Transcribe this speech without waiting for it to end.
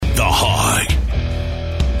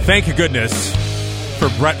Thank goodness for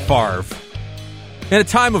Brett Favre. In a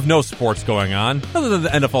time of no sports going on, other than the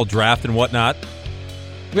NFL draft and whatnot,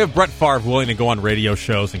 we have Brett Favre willing to go on radio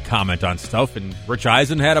shows and comment on stuff, and Rich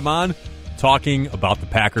Eisen had him on talking about the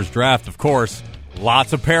Packers draft. Of course,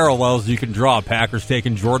 lots of parallels you can draw. Packers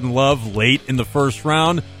taking Jordan Love late in the first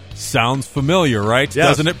round. Sounds familiar, right? Yes.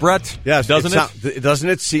 Doesn't it, Brett? Yes. Doesn't it? Doesn't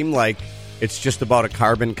it seem like it's just about a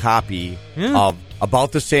carbon copy of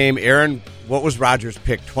about the same? Aaron, what was Rodgers'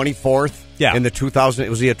 pick? 24th? Yeah. In the 2000,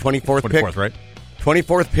 was he a 24th pick? 24th, right?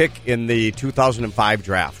 24th pick in the 2005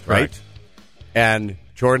 draft, right? And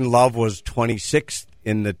Jordan Love was 26th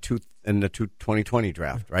in the 2020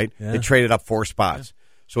 draft, right? Yeah. They traded up 4 spots.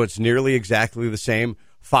 So it's nearly exactly the same.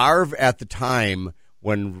 Favre at the time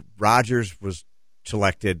when Rodgers was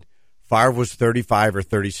selected, Favre was 35 or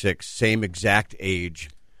 36, same exact age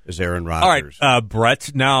as Aaron Rodgers. All right,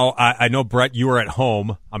 Brett, now I know, Brett, you were at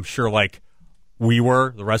home. I'm sure like we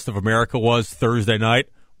were, the rest of America was, Thursday night,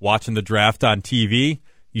 watching the draft on TV.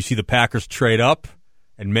 You see the Packers trade up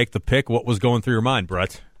and make the pick. What was going through your mind,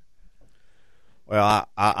 Brett? Well,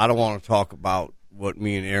 I don't want to talk about what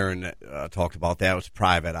me and Aaron talked about. That was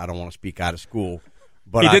private. I don't want to speak out of school.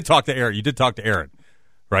 But did talk to Aaron. You did talk to Aaron,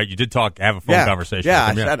 right? You did have a phone conversation. Yeah,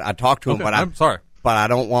 with him. I said I talked to him, but I'm sorry. But I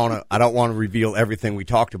don't want to reveal everything we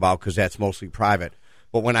talked about because that's mostly private.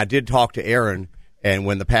 But when I did talk to Aaron, and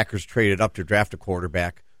when the Packers traded up to draft a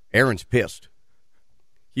quarterback, Aaron's pissed.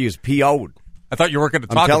 He is PO'd. I thought you weren't going to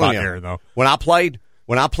talk about Aaron, though. When I played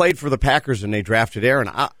for the Packers and they drafted Aaron,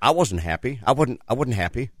 I wasn't happy. I wasn't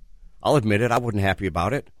happy. I'll admit it. I wasn't happy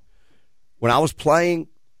about it. When I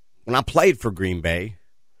played for Green Bay,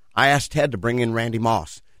 I asked Ted to bring in Randy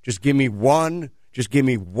Moss. Just give me one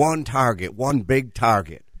target, one big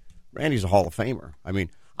target. Randy's a Hall of Famer. I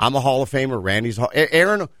mean, I'm a Hall of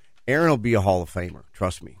Famer. Aaron will be a Hall of Famer.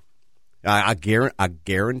 Trust me. I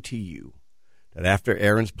guarantee you that after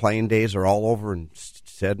Aaron's playing days are all over and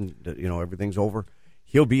said, everything's over,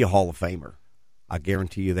 he'll be a Hall of Famer. I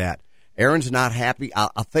guarantee you that. Aaron's not happy.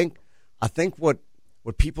 I think what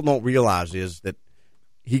people don't realize is that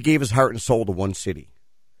he gave his heart and soul to one city.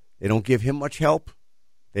 They don't give him much help.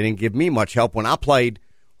 They didn't give me much help when I played.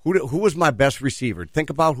 Who was my best receiver? Think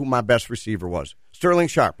about who my best receiver was. Sterling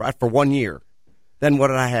Sharp, right, for 1 year. Then what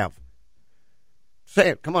did I have? Say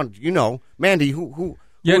it. Come on. Mandy, who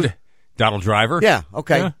Donald Driver. Yeah,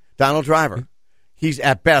 okay. Yeah. Donald Driver. He's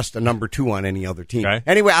at best a number 2 on any other team. Okay.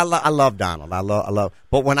 Anyway, I love Donald. I love.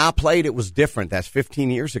 But when I played, it was different. That's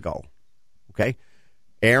 15 years ago. Okay?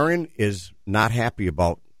 Aaron is not happy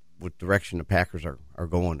about what direction the Packers are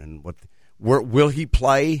going and will he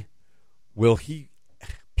play? Will he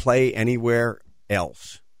play anywhere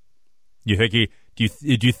else? You think do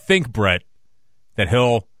you think, Brett, that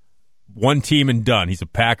he'll one team and done? He's a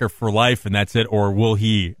Packer for life and that's it, or will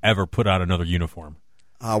he ever put on another uniform?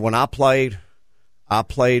 When I played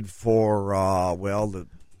for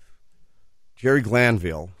Jerry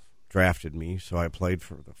Glanville drafted me, so I played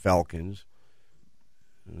for the Falcons.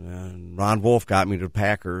 And Ron Wolf got me to the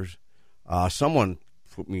Packers. Someone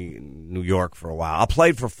put me in New York for a while. I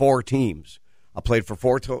played for 4 teams. I played for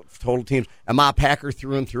 4 total teams. Am I a Packer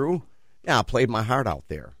through and through? Yeah, I played my heart out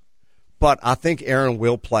there. But I think Aaron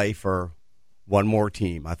will play for one more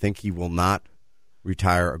team. I think he will not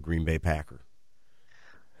retire a Green Bay Packer.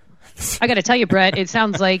 I got to tell you, Brett, it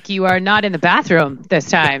sounds like you are not in the bathroom this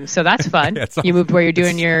time, so that's fun. You moved where you're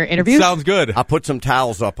doing your interviews? Sounds good. I put some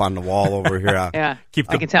towels up on the wall over here. Yeah,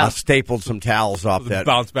 I can tell. I stapled some towels up that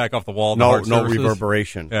bounce back off the wall. No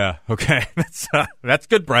reverberation. Yeah, okay. That's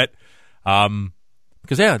good, Brett.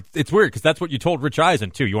 Because, it's weird because that's what you told Rich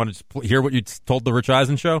Eisen, too. You want to hear what you told the Rich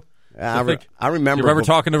Eisen show? I remember. You remember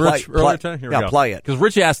talking to Rich earlier today? Here we go. Play it. Because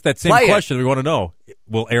Rich asked that same question. We want to know,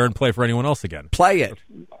 will Aaron play for anyone else again? Play it.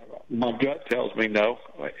 My gut tells me no.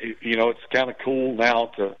 It's kind of cool now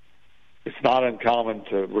it's not uncommon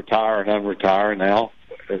to retire and unretire now.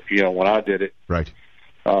 When I did it. Right. It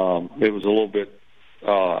was a little bit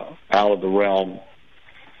out of the realm.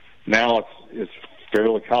 Now it's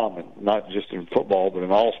fairly common, not just in football, but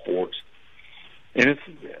in all sports. And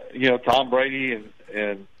it's, Tom Brady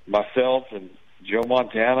and myself and Joe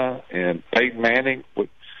Montana and Peyton Manning,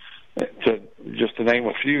 just to name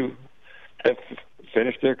a few, have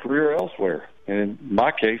finished their career elsewhere. And in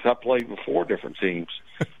my case, I played with 4 different teams.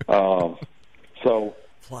 So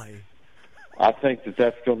I think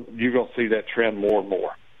you're going to see that trend more and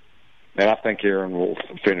more. And I think Aaron will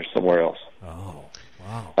finish somewhere else. Oh,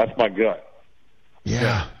 wow. That's my gut.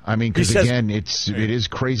 Yeah. I mean, because again, it is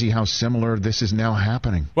crazy how similar this is now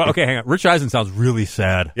happening. Well, okay, hang on. Rich Eisen sounds really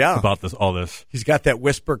sad about all this. He's got that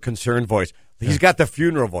whisper concern voice. He's got the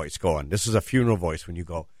funeral voice going. This is a funeral voice when you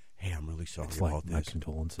go, hey, I'm really sorry it's about like this. My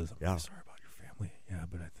condolences. I'm really sorry about your family. Yeah,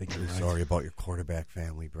 but I think you're right. Sorry about your quarterback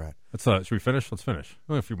family, Brett. Should we finish? Let's finish.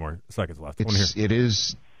 Only a few more seconds left. It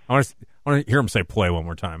is. I want to hear him say play one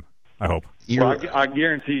more time. I hope. Well, I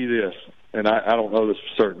guarantee you this, and I don't know this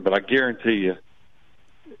for certain, but I guarantee you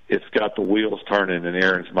it's got the wheels turning in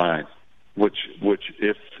Aaron's mind, which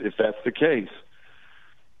if that's the case,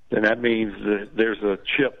 then that means that there's a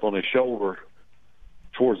chip on his shoulder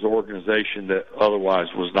towards the organization that otherwise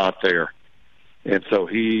was not there. And so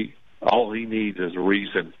all he needs is a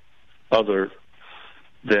reason other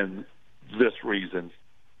than this reason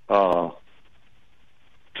to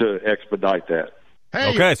expedite that.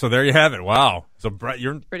 Hey. Okay, so there you have it. Wow. So, Brett,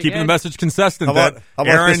 you're Pretty keeping good. the message consistent How about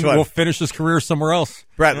Aaron this one? will finish his career somewhere else.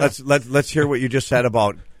 Brett, let's hear what you just said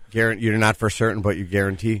about you're not for certain, but you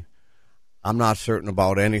guarantee. I'm not certain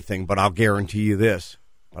about anything, but I'll guarantee you this.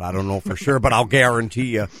 But I don't know for sure, but I'll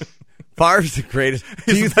guarantee you. Favre's the greatest.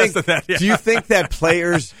 Do you think that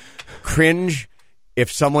players cringe if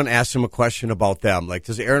someone asks him a question about them? Like,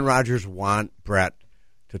 does Aaron Rodgers want Brett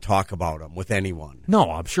to talk about him with anyone? No,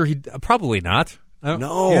 I'm sure he probably not.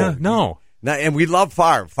 No. Yeah, no. And we love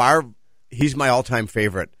Favre. Favre, he's my all-time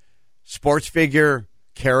favorite. Sports figure,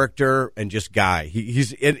 character, and just guy.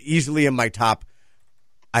 He's easily in my top.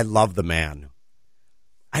 I love the man.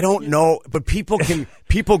 I don't know, but people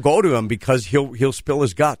go to him because he'll spill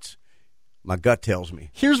his guts. My gut tells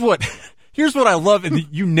me. Here's what I love, and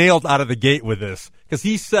you nailed out of the gate with this, because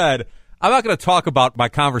he said, I'm not going to talk about my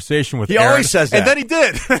conversation with Aaron. He always says that. And then he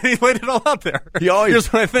did. He laid it all out there.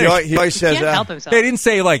 Here's what I think. He always says Can't that. help himself. They didn't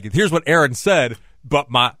say, like, here's what Aaron said, but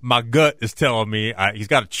my gut is telling me he's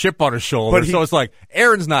got a chip on his shoulder. So it's like,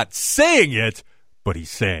 Aaron's not saying it, but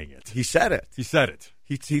he's saying it. He said it. He said it.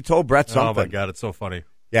 He told Brett something. Oh, my God, it's so funny.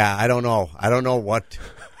 Yeah, I don't know. I don't know what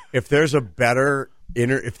if there's a better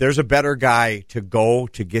guy to go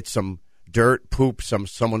to get some dirt, poop,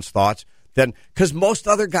 someone's thoughts, then because most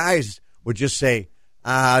other guys would just say,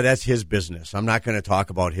 that's his business. I'm not going to talk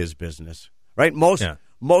about his business. Right?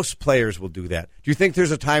 Most players will do that. Do you think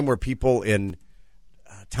there's a time where people in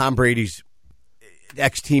Tom Brady's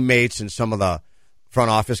ex-teammates and some of the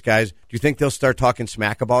front office guys, do you think they'll start talking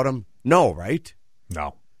smack about him? No, right?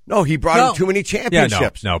 No, he brought him too many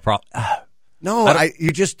championships. Yeah,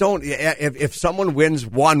 You just don't. If someone wins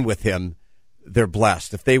one with him, they're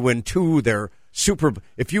blessed. If they win two, they're super.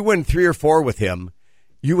 If you win 3 or 4 with him,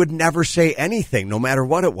 you would never say anything, no matter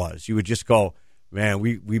what it was. You would just go, man,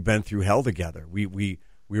 we've been through hell together. We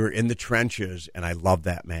were in the trenches, and I love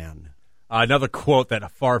that man. Another quote that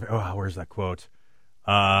Favre. Oh, where's that quote?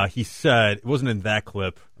 He said it wasn't in that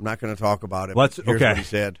clip. I'm not going to talk about it. Here's what he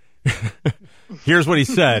said. Here's what he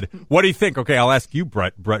said. What do you think? Okay, I'll ask you,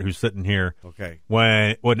 Brett, who's sitting here. Okay.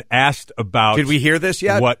 When asked about, did we hear this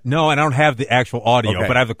yet? What? No, I don't have the actual audio, okay.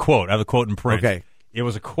 but I have the quote. I have the quote in print. Okay. It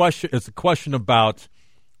was a question. It's a question about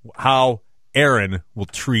how Aaron will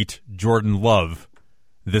treat Jordan Love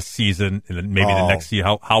this season and then maybe the next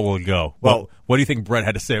season. How will it go? Well, what do you think Brett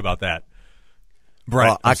had to say about that?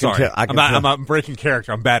 Brett, I'm sorry. I'm breaking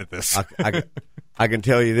character. I'm bad at this. I can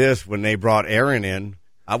tell you this: when they brought Aaron in,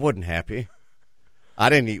 I wasn't happy. I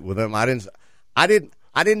didn't eat with him. I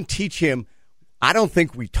didn't teach him. I don't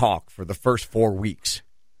think we talked for the first 4 weeks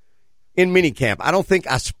in minicamp. I don't think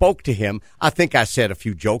I spoke to him. I think I said a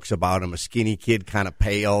few jokes about him. A skinny kid, kind of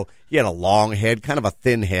pale. He had a long head, kind of a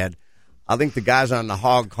thin head. I think the guys on the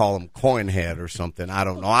Hog call him coin head or something. I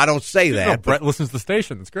don't know. I don't say that. No, Brett listens to the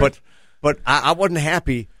station. It's great. But I wasn't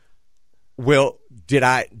happy. Well, did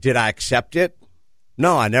I accept it?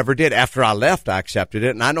 No, I never did. After I left, I accepted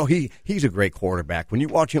it, and I know he's a great quarterback. When you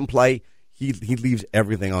watch him play, he leaves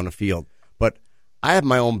everything on the field. But I have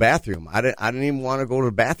my own bathroom. I didn't even want to go to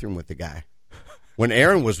the bathroom with the guy. When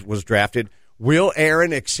Aaron was drafted, will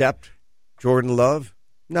Aaron accept Jordan Love?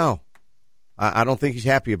 No. I don't think he's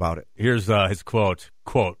happy about it. Here's his quote.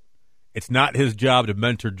 Quote, it's not his job to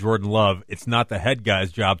mentor Jordan Love. It's not the head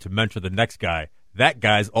guy's job to mentor the next guy. That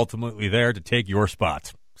guy's ultimately there to take your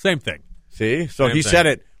spot. Same thing. See? So he said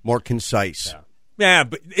it more concise. Yeah,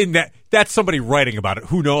 but in that's somebody writing about it.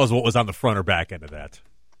 Who knows what was on the front or back end of that?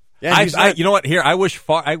 Yeah, you know what? Here, I wish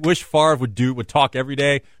Favre would talk every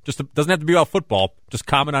day. It doesn't have to be about football. Just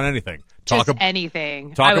comment on anything.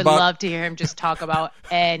 Anything. I would love to hear him just talk about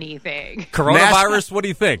anything. Coronavirus. What do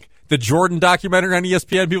you think? The Jordan documentary on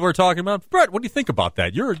ESPN. People are talking about. Brett, what do you think about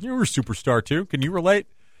that? You're a superstar too. Can you relate?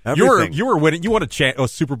 Everything. You were winning. You won a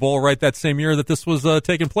Super Bowl right that same year that this was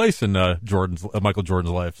taking place in Michael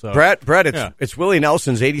Jordan's life. So Brett, it's Willie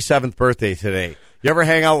Nelson's 87th birthday today. You ever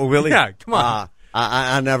hang out with Willie? Yeah, come on.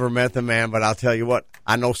 I never met the man, but I'll tell you what.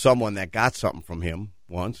 I know someone that got something from him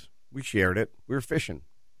once. We shared it. We were fishing.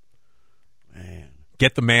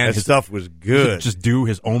 get the man. That stuff was good. Just do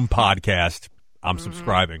his own podcast. I'm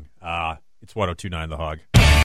subscribing. It's 102.9 The Hog.